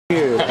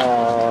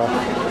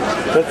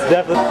That's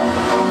definitely.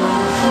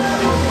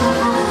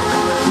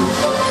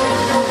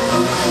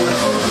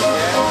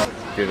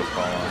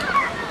 Beautiful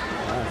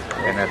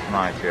one. And at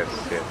night, yes.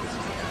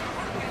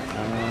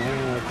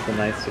 It's a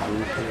nice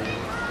solution.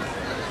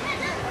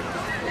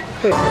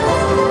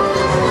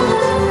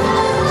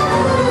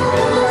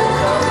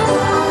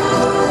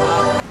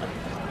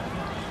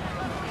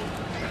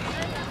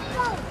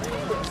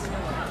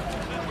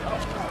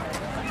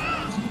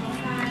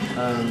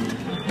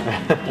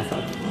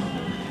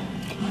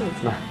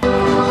 It's not.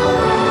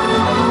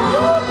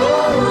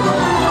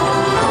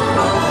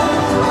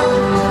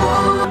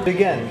 Do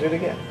it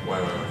again.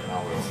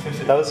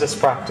 That was just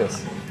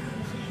practice.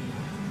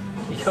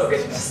 You can't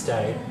get it to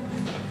stay.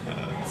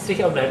 Stick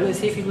it on there. Let's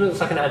see if it looks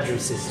like an Andrew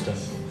sister.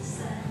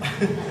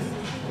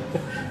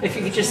 If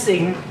you could just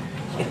sing,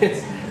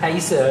 "Hey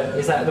sir,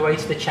 is that the way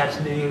to the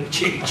Chattanooga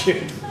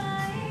Choo-choo?"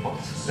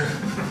 Sisters.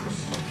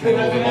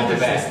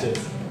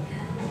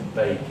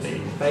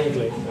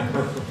 Vaguely.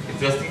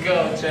 Just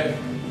go, check.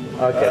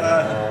 Okay.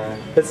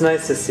 It's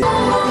nice to see.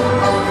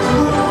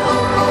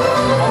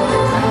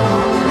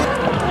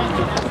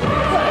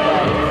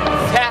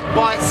 Fat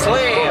Boy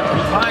Slim,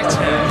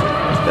 brighton.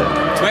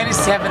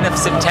 27th of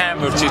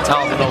September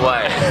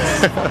 2008.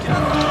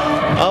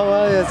 Oh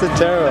wow, that's a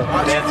tarot.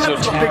 That's your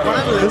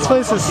tarot. This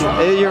place is,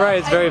 you're right,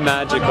 it's very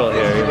magical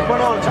here. Here we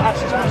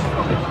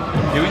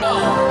go.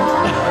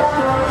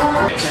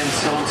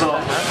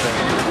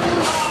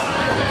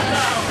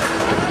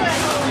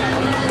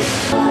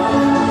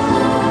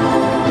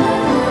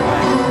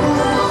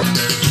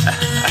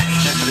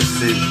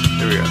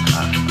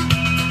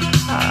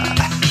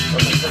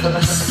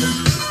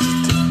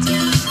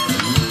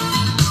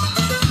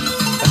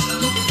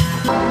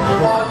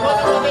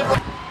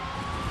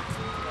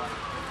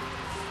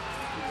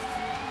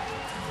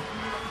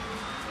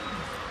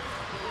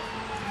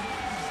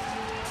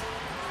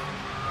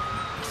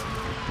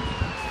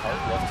 I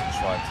would love to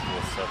try to do a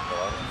circle. I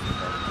don't think I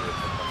would do it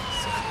for one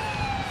circle.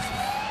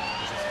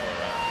 Just go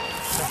around.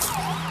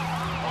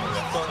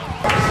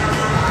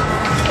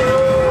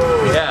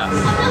 Yeah.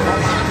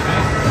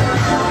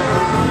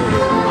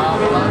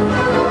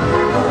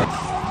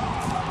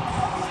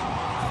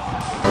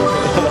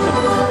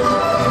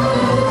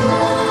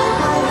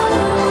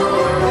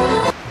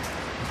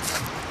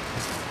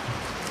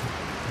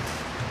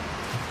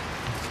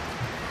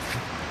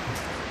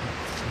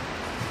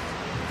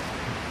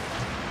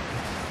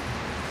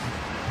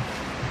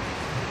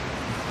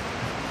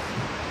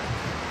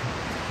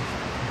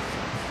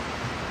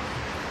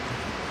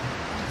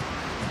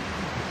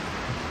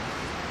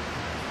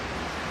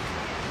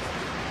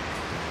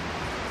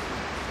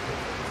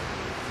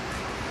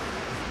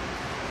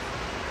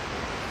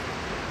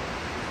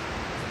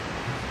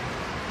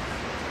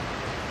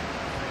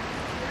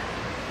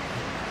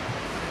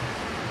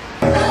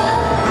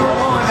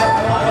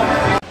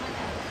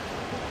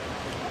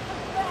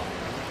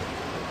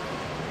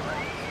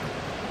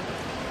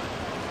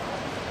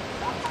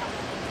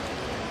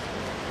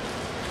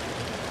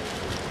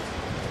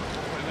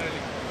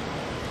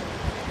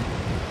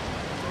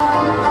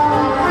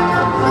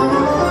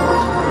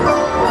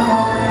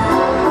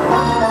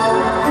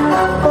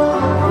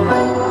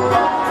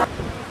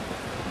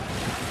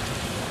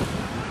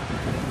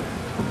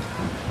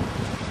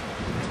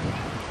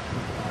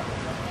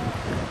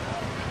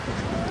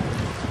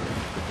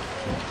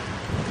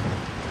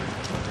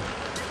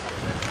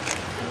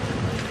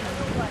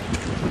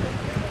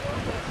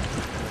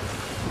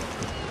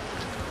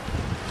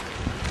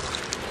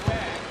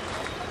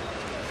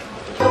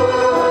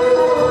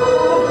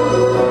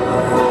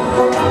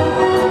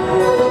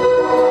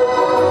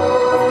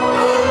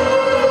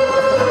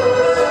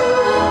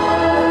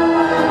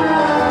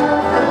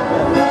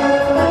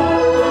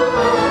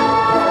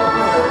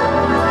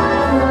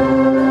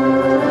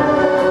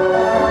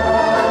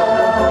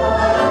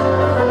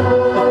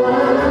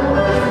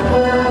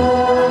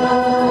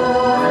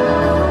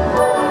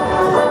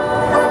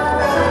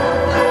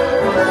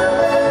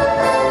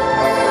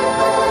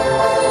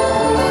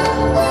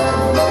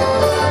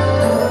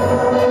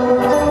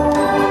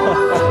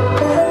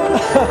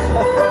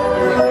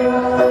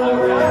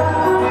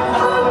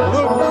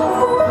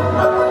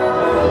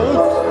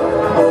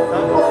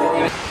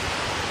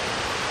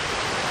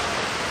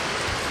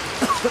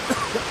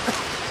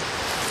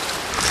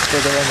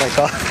 my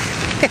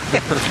coffee.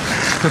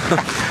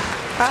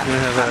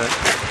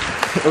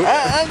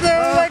 I'm there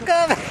with my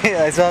coffee.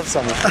 I still have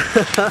some.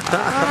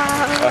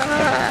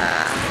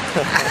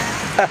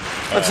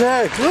 Oh,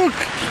 Jack, look.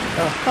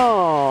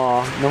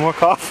 Oh, no more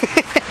coffee.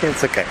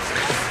 It's okay.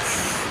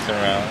 Turn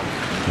around.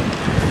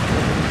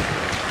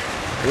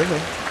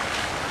 Really?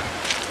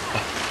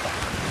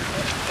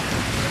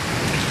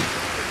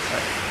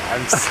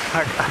 I'm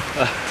sorry.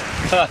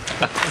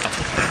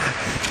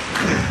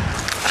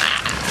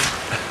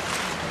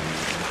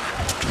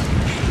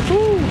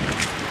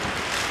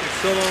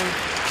 So long,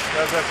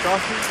 guys have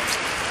coffee?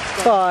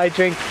 Oh, I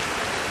drink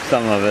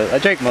some of it. I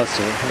drank most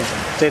of it.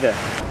 Stay there.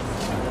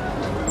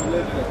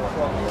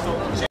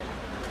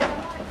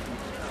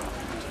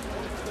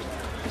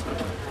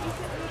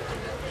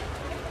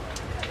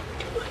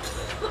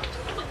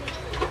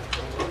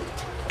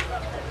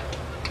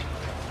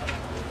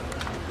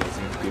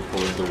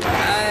 People in the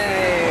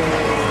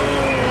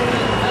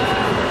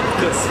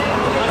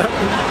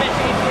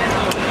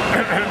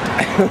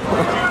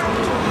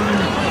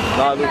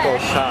Now look all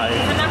shy.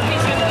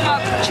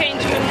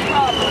 Change in the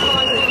car.